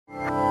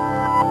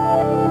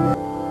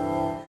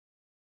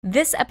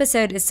This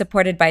episode is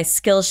supported by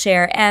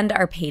Skillshare and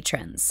our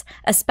patrons,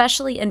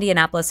 especially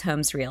Indianapolis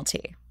Homes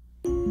Realty.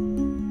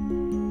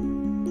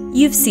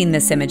 You've seen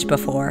this image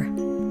before.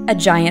 A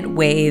giant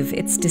wave,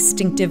 its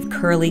distinctive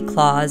curly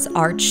claws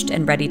arched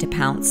and ready to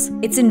pounce.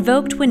 It's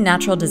invoked when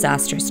natural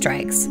disaster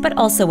strikes, but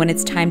also when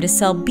it's time to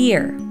sell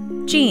beer,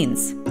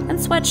 jeans, and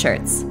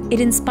sweatshirts.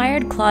 It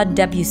inspired Claude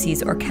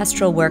Debussy's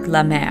orchestral work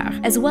La Mer,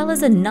 as well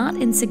as a not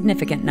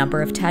insignificant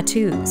number of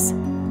tattoos.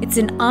 It's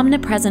an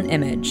omnipresent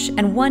image,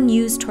 and one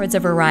used towards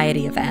a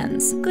variety of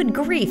ends. Good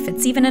grief,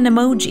 it's even an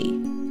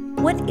emoji.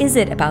 What is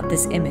it about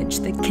this image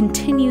that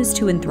continues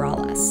to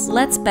enthrall us?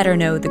 Let's better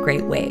know the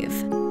Great Wave.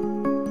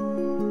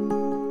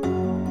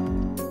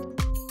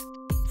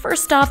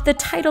 First off, the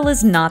title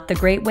is not The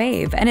Great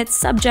Wave, and its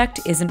subject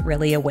isn't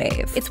really a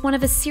wave. It's one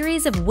of a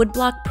series of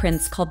woodblock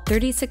prints called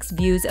 36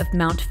 Views of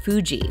Mount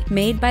Fuji,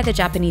 made by the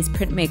Japanese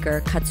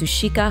printmaker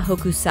Katsushika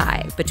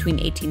Hokusai between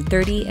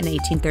 1830 and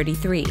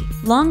 1833.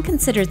 Long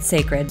considered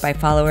sacred by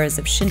followers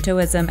of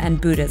Shintoism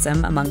and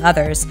Buddhism, among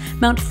others,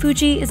 Mount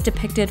Fuji is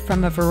depicted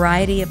from a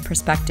variety of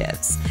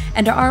perspectives,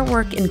 and our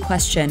artwork in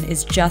question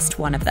is just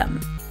one of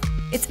them.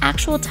 Its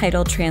actual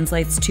title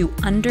translates to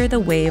Under the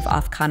Wave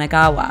off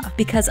Kanagawa,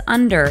 because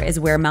under is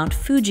where Mount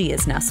Fuji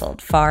is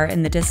nestled, far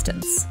in the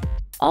distance.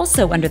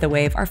 Also under the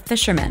wave are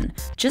fishermen,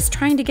 just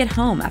trying to get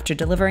home after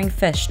delivering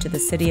fish to the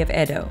city of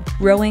Edo,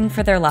 rowing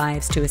for their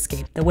lives to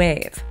escape the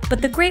wave.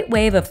 But the Great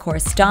Wave, of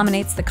course,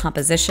 dominates the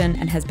composition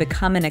and has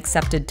become an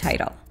accepted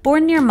title.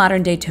 Born near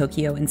modern-day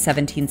Tokyo in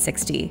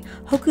 1760,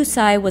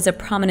 Hokusai was a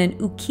prominent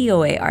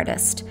ukiyo-e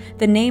artist,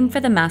 the name for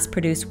the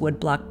mass-produced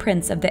woodblock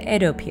prints of the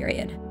Edo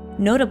period.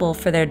 Notable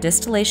for their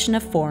distillation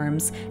of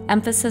forms,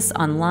 emphasis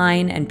on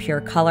line and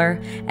pure color,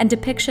 and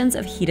depictions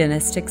of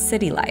hedonistic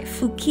city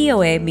life.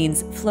 Ukiyo-e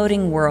means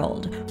floating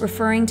world,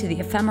 referring to the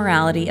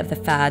ephemerality of the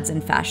fads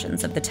and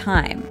fashions of the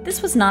time.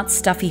 This was not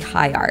stuffy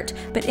high art,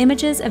 but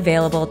images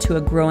available to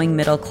a growing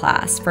middle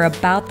class for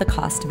about the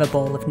cost of a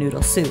bowl of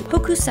noodle soup.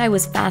 Hokusai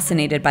was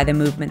fascinated by the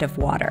movement of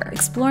water,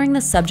 exploring the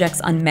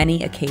subjects on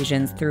many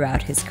occasions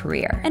throughout his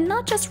career. And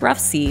not just rough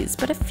seas,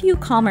 but a few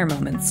calmer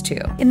moments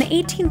too. In the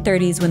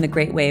 1830s, when the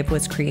Great Wave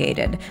was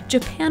created,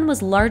 Japan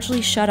was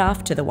largely shut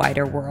off to the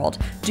wider world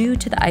due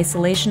to the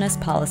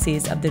isolationist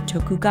policies of the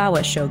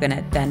Tokugawa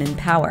shogunate then in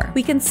power.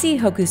 We can see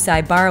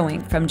Hokusai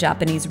borrowing from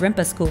Japanese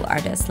Rimpa school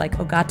artists like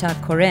Ogata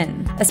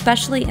Korin,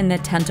 especially in the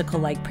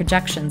tentacle-like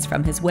projections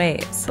from his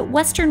waves. But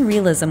Western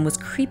realism was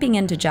creeping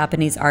into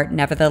Japanese art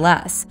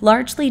nevertheless,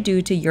 largely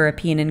due to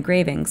European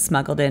engravings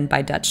smuggled in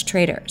by Dutch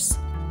traders.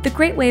 The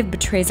Great Wave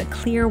betrays a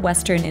clear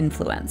Western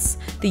influence,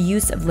 the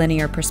use of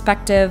linear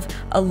perspective,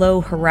 a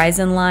low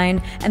horizon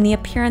line, and the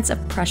appearance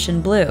of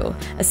Prussian blue,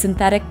 a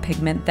synthetic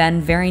pigment then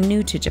very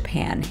new to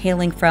Japan,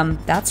 hailing from,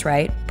 that's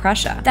right,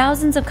 Prussia.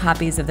 Thousands of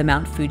copies of the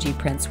Mount Fuji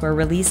prints were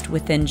released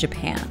within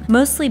Japan,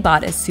 mostly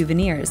bought as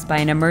souvenirs by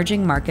an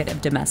emerging market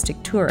of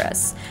domestic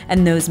tourists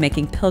and those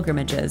making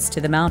pilgrimages to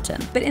the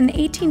mountain. But in the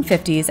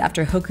 1850s,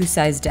 after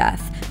Hokusai's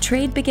death,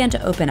 trade began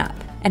to open up,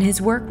 and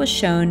his work was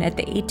shown at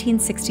the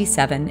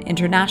 1867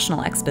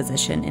 International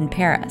Exposition in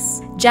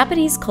Paris.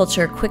 Japanese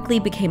culture quickly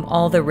became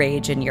all the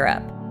rage in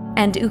Europe,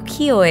 and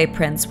ukiyo-e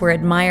prints were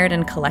admired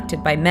and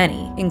collected by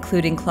many,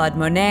 including Claude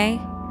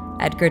Monet,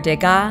 Edgar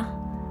Degas,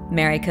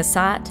 Mary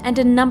Cassatt, and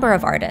a number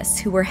of artists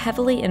who were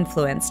heavily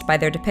influenced by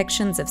their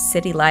depictions of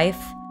city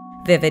life,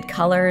 vivid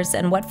colors,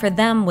 and what for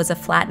them was a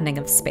flattening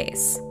of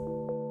space.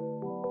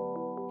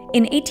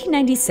 In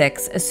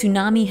 1896, a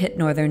tsunami hit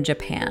northern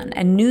Japan,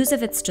 and news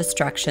of its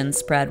destruction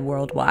spread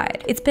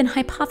worldwide. It's been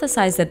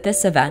hypothesized that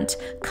this event,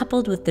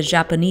 coupled with the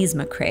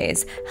Japanisme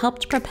craze,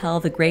 helped propel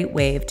the Great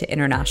Wave to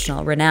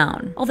international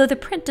renown, although the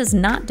print does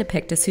not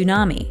depict a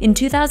tsunami. In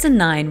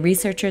 2009,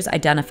 researchers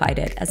identified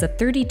it as a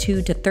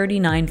 32 to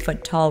 39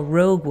 foot tall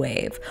rogue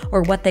wave,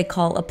 or what they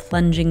call a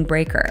plunging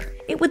breaker.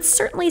 It would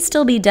certainly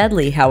still be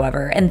deadly,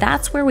 however, and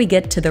that's where we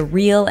get to the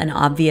real and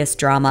obvious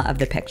drama of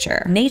the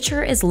picture.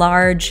 Nature is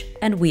large,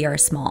 and we are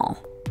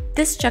small.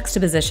 This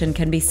juxtaposition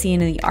can be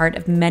seen in the art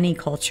of many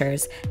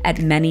cultures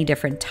at many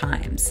different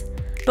times,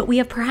 but we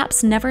have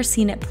perhaps never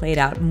seen it played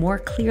out more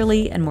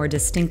clearly and more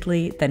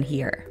distinctly than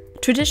here.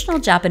 Traditional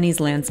Japanese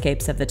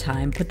landscapes of the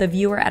time put the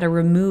viewer at a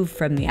remove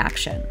from the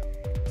action.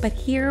 But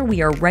here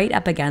we are right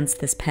up against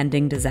this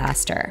pending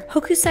disaster.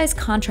 Hokusai's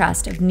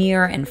contrast of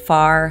near and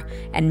far,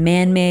 and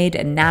man-made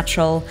and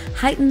natural,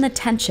 heighten the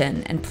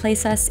tension and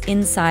place us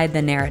inside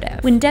the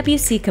narrative. When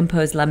Debussy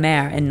composed La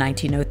Mer in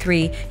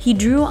 1903, he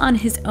drew on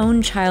his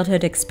own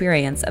childhood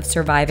experience of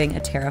surviving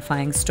a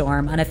terrifying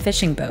storm on a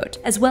fishing boat,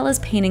 as well as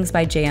paintings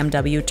by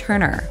J.M.W.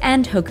 Turner,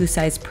 and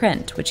Hokusai's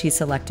print, which he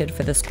selected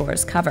for the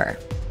score's cover.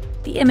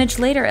 The image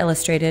later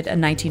illustrated a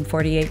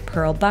 1948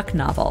 Pearl Buck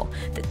novel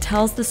that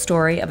tells the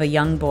story of a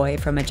young boy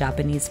from a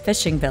Japanese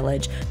fishing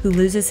village who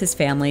loses his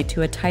family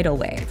to a tidal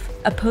wave,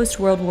 a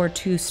post-World War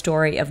II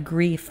story of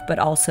grief but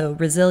also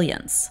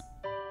resilience.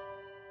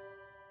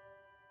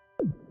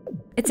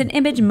 It's an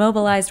image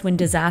mobilized when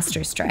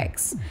disaster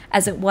strikes,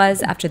 as it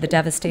was after the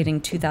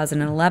devastating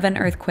 2011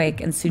 earthquake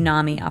and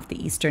tsunami off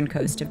the eastern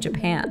coast of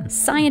Japan.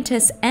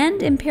 Scientists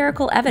and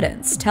empirical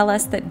evidence tell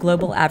us that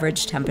global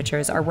average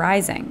temperatures are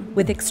rising,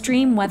 with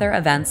extreme weather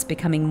events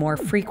becoming more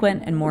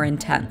frequent and more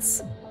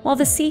intense. While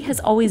the sea has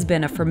always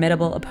been a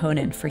formidable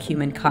opponent for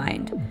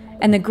humankind,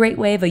 and the Great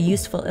Wave a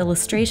useful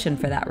illustration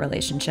for that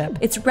relationship,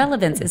 its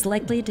relevance is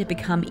likely to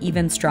become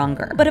even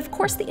stronger. But of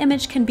course, the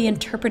image can be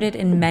interpreted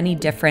in many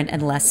different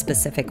and less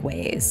specific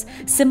ways,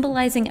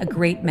 symbolizing a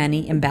great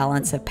many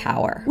imbalance of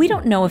power. We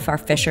don't know if our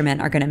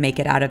fishermen are going to make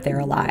it out of there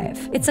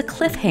alive. It's a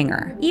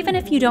cliffhanger. Even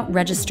if you don't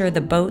register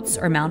the boats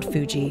or Mount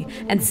Fuji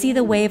and see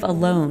the wave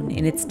alone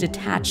in its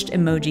detached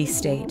emoji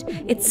state,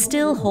 it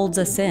still holds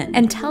us in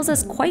and tells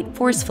us quite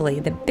forcefully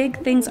that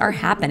big things are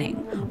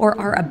happening or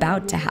are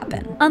about to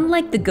happen.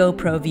 Unlike the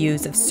GoPro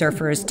views of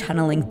surfers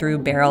tunneling through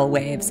barrel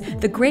waves,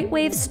 the Great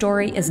Wave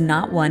story is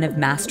not one of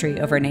mastery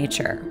over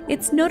nature.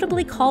 It's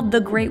notably called the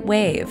Great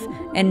Wave,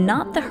 and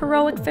not the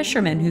heroic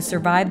fishermen who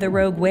survived the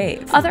rogue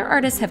wave. Other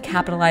artists have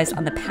capitalized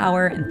on the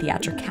power and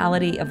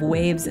theatricality of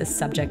waves as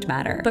subject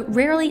matter, but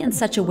rarely in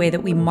such a way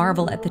that we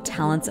marvel at the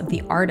talents of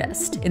the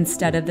artist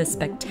instead of the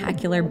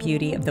spectacular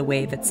beauty of the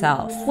wave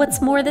itself.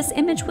 What's more, this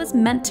image was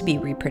meant to be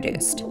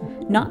reproduced,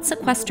 not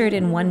sequestered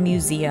in one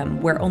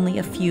museum where only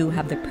a few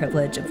have the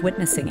privilege of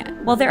witnessing it.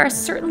 While there are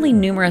certainly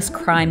numerous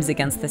crimes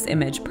against this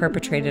image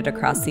perpetrated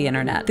across the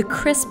internet, the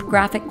crisp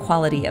graphic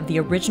quality of the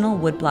original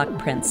woodblock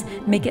prints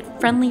make it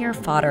friendlier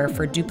fodder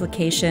for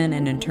duplication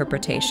and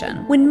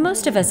interpretation. When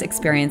most of us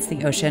experience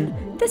the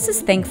ocean, this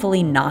is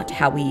thankfully not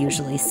how we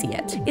usually see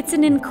it. It's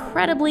an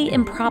incredibly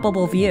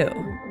improbable view.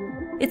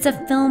 It's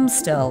a film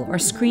still or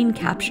screen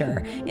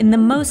capture in the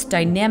most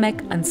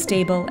dynamic,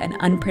 unstable, and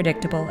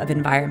unpredictable of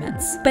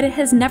environments. But it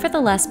has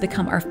nevertheless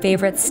become our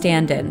favorite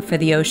stand-in for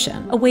the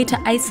ocean, a way to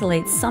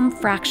isolate some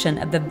fraction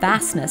of the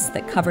vastness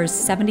that covers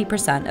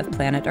 70% of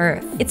planet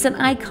Earth. It's an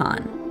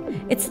icon.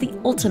 It's the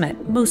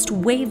ultimate, most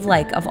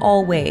wave-like of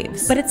all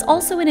waves, but it's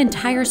also an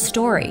entire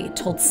story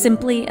told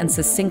simply and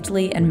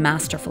succinctly and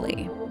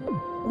masterfully.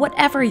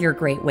 Whatever your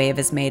great wave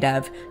is made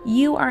of,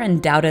 you are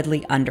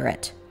undoubtedly under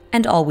it,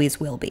 and always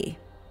will be.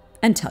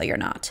 Until you're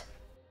not.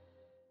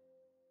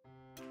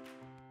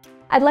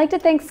 I'd like to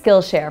thank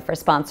Skillshare for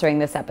sponsoring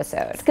this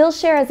episode.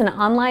 Skillshare is an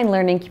online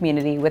learning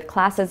community with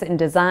classes in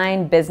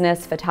design,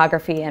 business,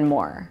 photography, and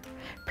more.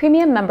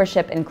 Premium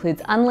membership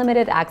includes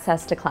unlimited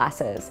access to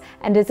classes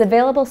and is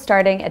available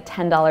starting at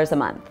 $10 a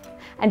month.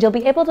 And you'll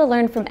be able to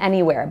learn from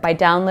anywhere by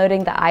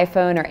downloading the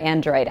iPhone or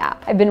Android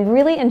app. I've been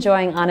really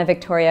enjoying Ana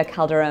Victoria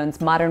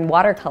Calderon's modern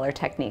watercolor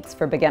techniques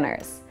for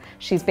beginners.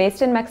 She's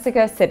based in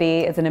Mexico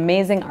City, is an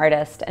amazing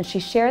artist, and she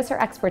shares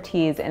her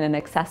expertise in an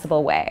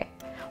accessible way.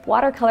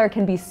 Watercolor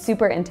can be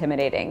super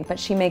intimidating, but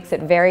she makes it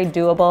very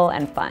doable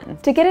and fun.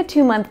 To get a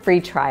 2-month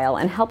free trial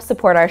and help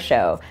support our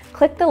show,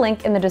 click the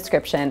link in the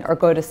description or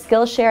go to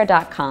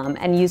Skillshare.com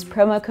and use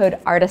promo code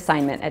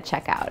ARTAssignment at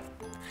checkout.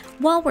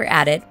 While we're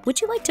at it, would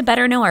you like to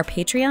better know our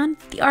Patreon?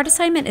 The Art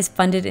Assignment is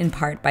funded in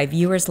part by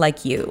viewers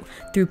like you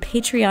through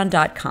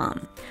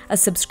Patreon.com, a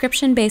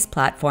subscription-based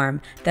platform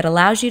that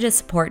allows you to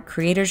support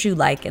creators you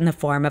like in the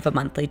form of a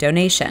monthly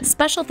donation.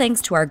 Special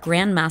thanks to our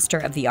Grand Master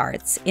of the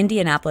Arts,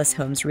 Indianapolis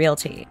Homes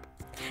Realty.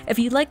 If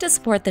you'd like to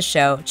support the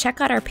show,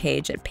 check out our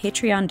page at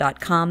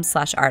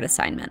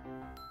patreon.com/artassignment.